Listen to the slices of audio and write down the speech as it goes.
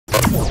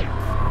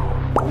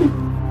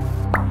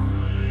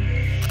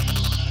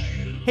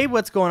Hey,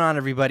 what's going on,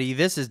 everybody?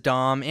 This is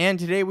Dom, and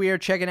today we are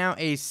checking out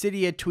a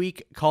Cydia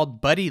tweak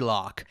called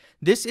BuddyLock.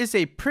 This is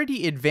a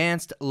pretty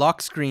advanced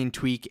lock screen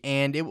tweak,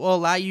 and it will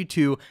allow you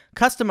to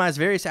customize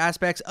various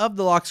aspects of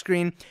the lock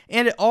screen,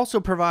 and it also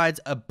provides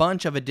a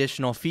bunch of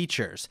additional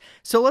features.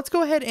 So let's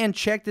go ahead and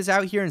check this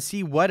out here and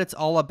see what it's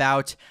all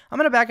about. I'm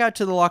going to back out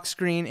to the lock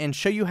screen and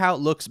show you how it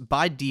looks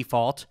by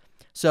default.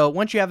 So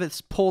once you have this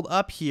pulled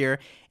up here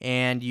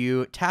and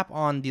you tap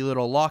on the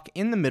little lock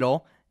in the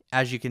middle,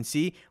 as you can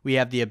see, we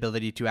have the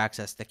ability to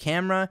access the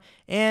camera,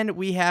 and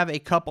we have a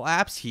couple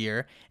apps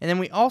here, and then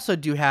we also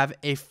do have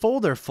a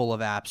folder full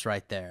of apps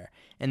right there.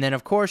 And then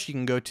of course you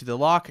can go to the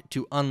lock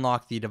to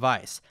unlock the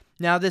device.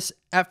 Now this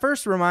at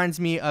first reminds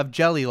me of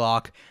Jelly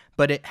Lock,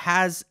 but it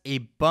has a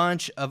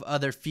bunch of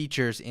other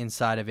features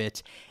inside of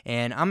it,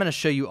 and I'm going to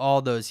show you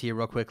all those here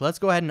real quick. Let's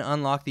go ahead and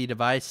unlock the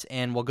device,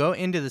 and we'll go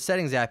into the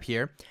settings app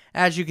here.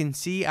 As you can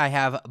see, I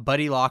have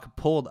BuddyLock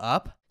pulled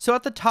up. So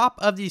at the top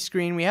of the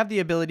screen, we have the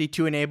ability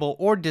to enable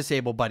or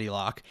disable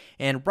BuddyLock,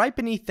 and right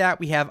beneath that,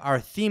 we have our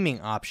theming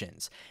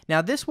options.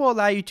 Now this will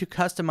allow you to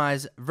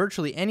customize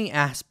virtually any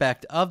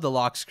aspect of the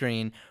lock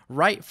screen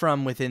right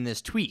from within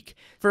this tweak.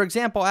 For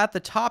example, at the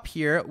top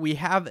here, we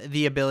have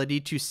the ability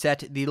to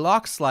set the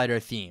lock slider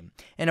theme.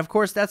 And of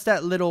course, that's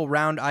that little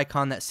round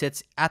icon that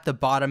sits at the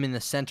bottom in the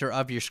center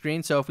of your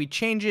screen. So if we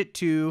change it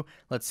to,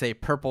 let's say,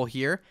 purple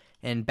here,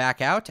 and back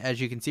out, as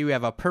you can see, we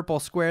have a purple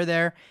square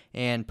there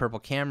and purple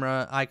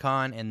camera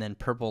icon and then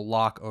purple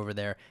lock over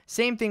there.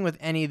 Same thing with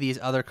any of these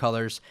other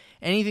colors.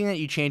 Anything that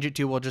you change it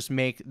to will just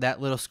make that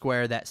little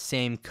square that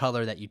same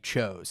color that you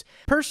chose.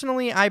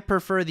 Personally, I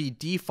prefer the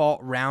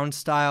default round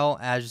style.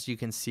 As you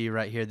can see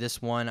right here,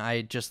 this one,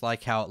 I just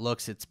like how it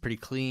looks. It's pretty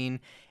clean.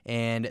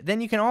 And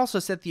then you can also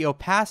set the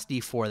opacity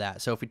for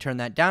that. So if we turn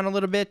that down a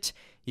little bit,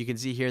 you can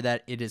see here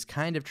that it is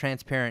kind of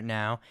transparent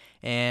now.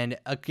 And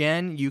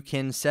again, you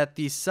can set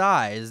the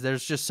size.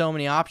 There's just so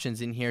many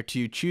options in here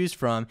to choose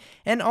from.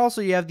 And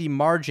also you have the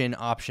margin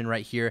option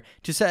right here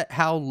to set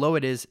how low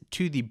it is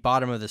to the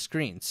bottom of the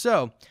screen.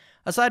 So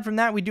aside from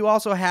that, we do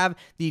also have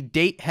the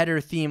date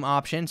header theme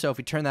option. So if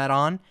we turn that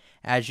on,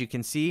 as you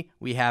can see,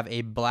 we have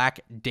a black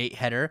date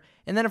header.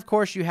 And then of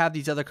course you have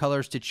these other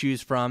colors to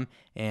choose from,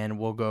 and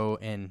we'll go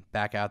and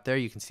back out there.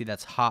 You can see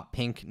that's hot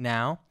pink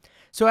now.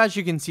 So as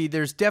you can see,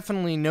 there's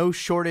definitely no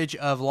shortage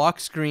of lock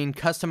screen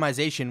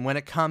customization when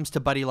it comes to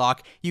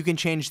BuddyLock. You can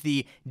change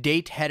the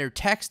date header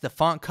text, the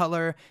font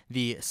color,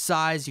 the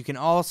size. You can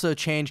also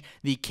change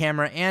the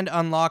camera and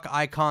unlock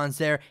icons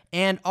there,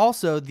 and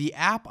also the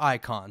app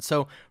icon.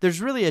 So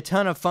there's really a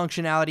ton of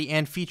functionality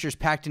and features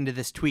packed into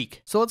this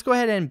tweak. So let's go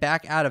ahead and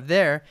back out of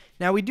there.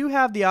 Now we do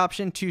have the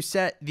option to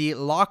set the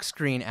lock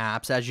screen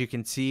apps. As you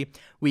can see,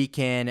 we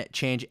can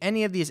change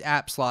any of these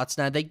app slots.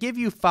 Now they give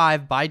you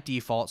 5 by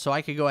default, so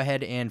I could go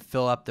ahead and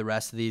fill up the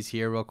rest of these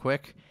here real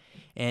quick.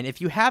 And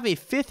if you have a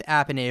 5th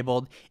app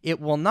enabled, it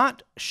will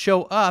not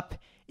show up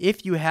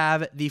if you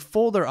have the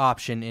folder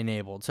option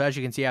enabled. So as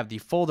you can see, I have the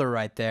folder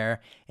right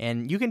there,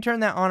 and you can turn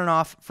that on and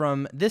off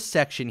from this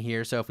section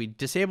here. So if we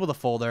disable the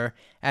folder,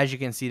 as you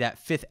can see, that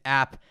 5th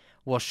app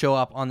will show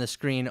up on the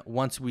screen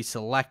once we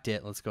select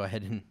it. Let's go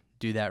ahead and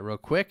do that real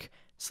quick.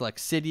 Select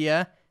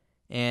Cydia,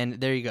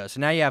 and there you go. So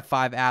now you have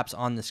 5 apps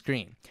on the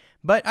screen.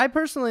 But I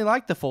personally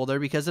like the folder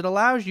because it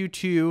allows you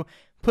to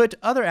put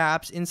other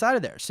apps inside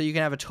of there. So you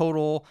can have a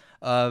total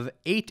of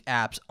 8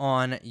 apps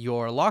on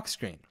your lock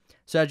screen.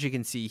 So as you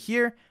can see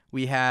here,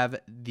 we have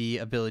the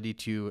ability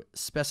to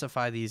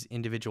specify these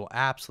individual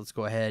apps. Let's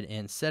go ahead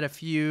and set a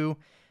few.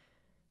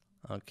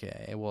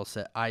 Okay, we'll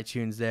set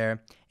iTunes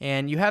there.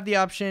 And you have the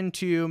option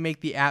to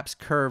make the apps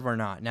curve or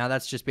not. Now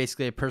that's just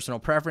basically a personal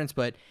preference,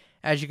 but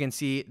as you can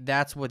see,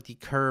 that's what the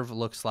curve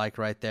looks like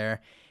right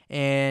there.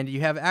 And you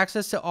have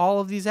access to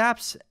all of these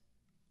apps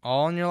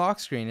all on your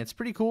lock screen. It's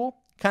pretty cool.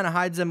 Kind of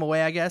hides them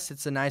away, I guess.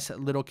 It's a nice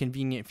little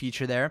convenient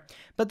feature there.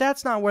 But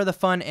that's not where the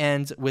fun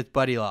ends with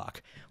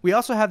BuddyLock. We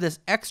also have this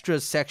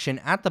extras section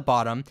at the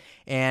bottom,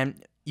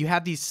 and you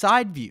have these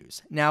side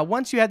views. Now,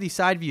 once you have these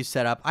side views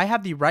set up, I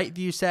have the right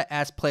view set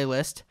as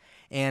playlist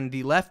and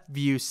the left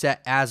view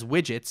set as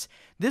widgets.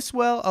 This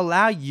will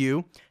allow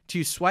you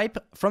to swipe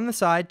from the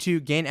side to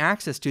gain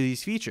access to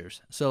these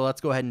features. So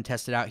let's go ahead and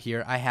test it out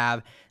here. I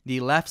have the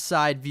left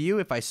side view.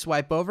 If I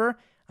swipe over,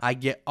 I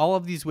get all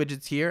of these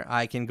widgets here.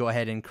 I can go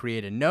ahead and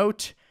create a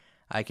note.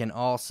 I can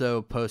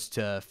also post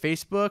to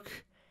Facebook.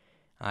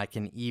 I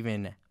can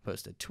even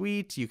post a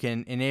tweet. You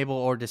can enable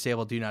or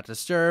disable Do Not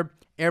Disturb,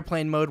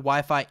 airplane mode,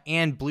 Wi-Fi,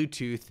 and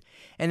Bluetooth.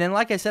 And then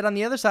like I said, on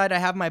the other side, I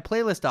have my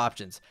playlist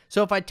options.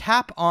 So if I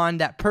tap on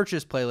that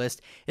purchase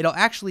playlist, it'll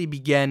actually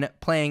begin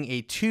playing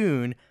a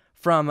tune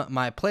from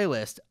my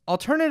playlist.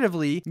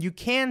 Alternatively, you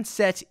can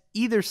set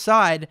either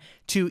side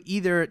to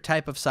either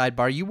type of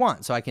sidebar you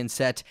want. So I can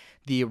set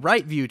the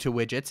right view to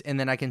widgets, and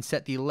then I can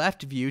set the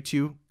left view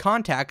to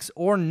contacts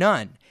or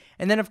none.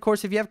 And then of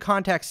course, if you have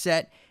contacts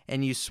set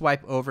and you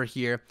swipe over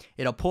here,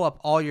 it'll pull up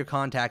all your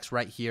contacts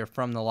right here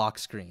from the lock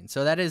screen.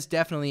 So that is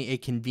definitely a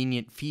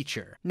convenient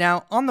feature.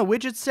 Now on the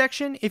widgets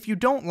section, if you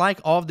don't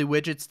like all of the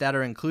widgets that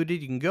are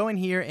included, you can go in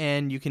here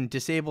and you can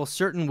disable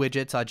certain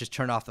widgets. I'll just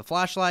turn off the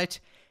flashlight.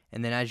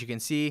 And then as you can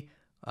see,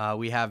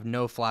 we have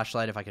no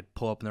flashlight. If I could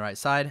pull up on the right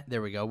side,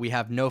 there we go. We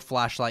have no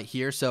flashlight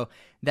here. So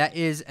that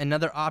is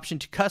another option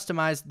to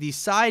customize the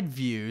side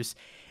views.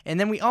 And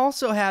then we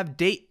also have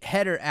date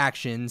header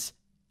actions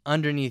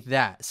underneath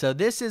that. So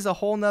this is a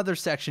whole nother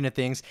section of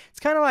things. It's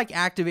kind of like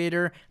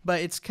Activator,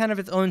 but it's kind of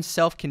its own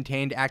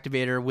self-contained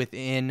activator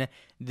within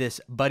this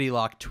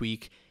BuddyLock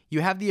tweak. You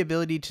have the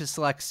ability to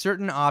select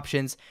certain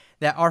options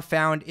that are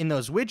found in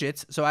those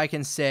widgets. So I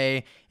can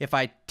say, if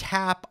I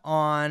tap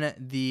on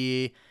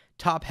the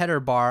top header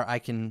bar, I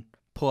can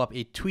pull up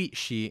a tweet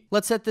sheet.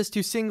 Let's set this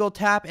to single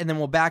tap, and then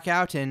we'll back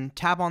out and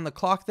tap on the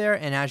clock there.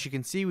 And as you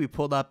can see, we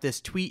pulled up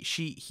this tweet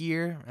sheet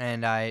here,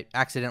 and I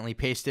accidentally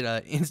pasted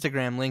an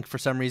Instagram link for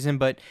some reason,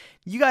 but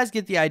you guys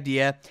get the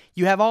idea.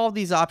 You have all of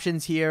these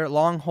options here: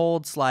 long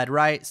hold, slide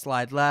right,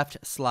 slide left,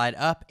 slide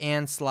up,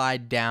 and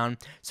slide down.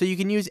 So you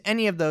can use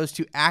any of those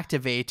to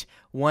activate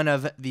one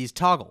of these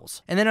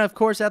toggles. And then of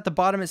course at the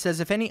bottom it says,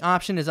 if any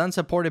option is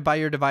unsupported by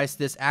your device,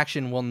 this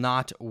action will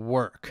not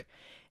work.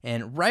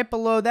 And right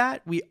below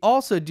that, we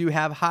also do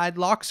have hide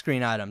lock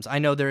screen items. I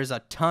know there is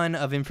a ton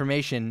of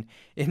information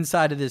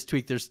inside of this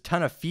tweak. There's a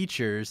ton of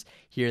features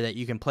here that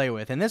you can play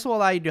with. And this will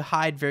allow you to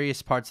hide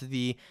various parts of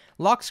the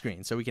lock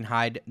screen. So we can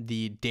hide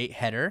the date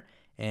header.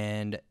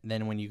 And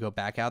then when you go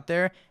back out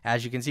there,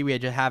 as you can see, we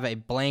just have a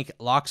blank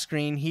lock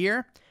screen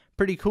here.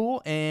 Pretty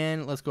cool.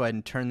 And let's go ahead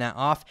and turn that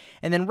off.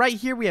 And then right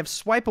here, we have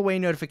swipe away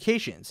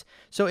notifications.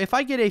 So if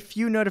I get a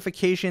few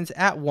notifications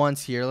at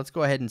once here, let's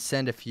go ahead and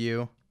send a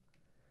few.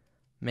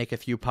 Make a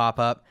few pop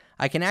up.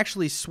 I can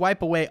actually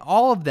swipe away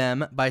all of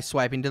them by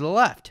swiping to the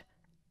left.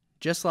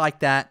 Just like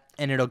that,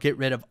 and it'll get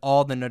rid of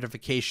all the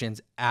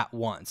notifications at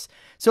once.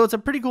 So it's a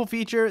pretty cool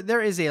feature.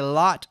 There is a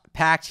lot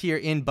packed here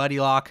in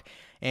BuddyLock,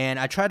 and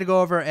I tried to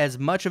go over as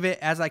much of it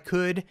as I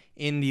could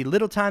in the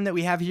little time that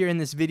we have here in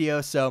this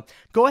video. So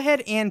go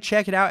ahead and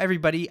check it out,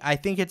 everybody. I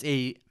think it's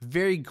a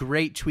very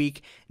great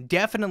tweak,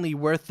 definitely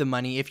worth the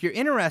money. If you're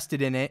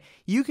interested in it,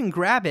 you can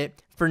grab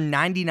it for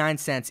 99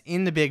 cents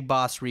in the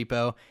BigBoss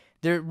repo.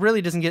 There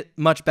really doesn't get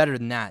much better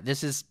than that.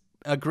 This is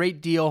a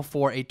great deal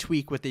for a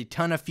tweak with a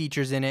ton of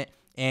features in it,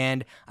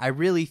 and I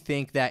really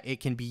think that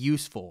it can be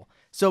useful.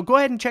 So go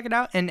ahead and check it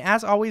out, and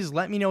as always,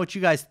 let me know what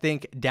you guys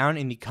think down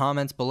in the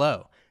comments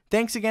below.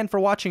 Thanks again for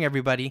watching,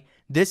 everybody.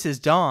 This is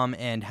Dom,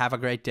 and have a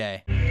great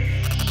day.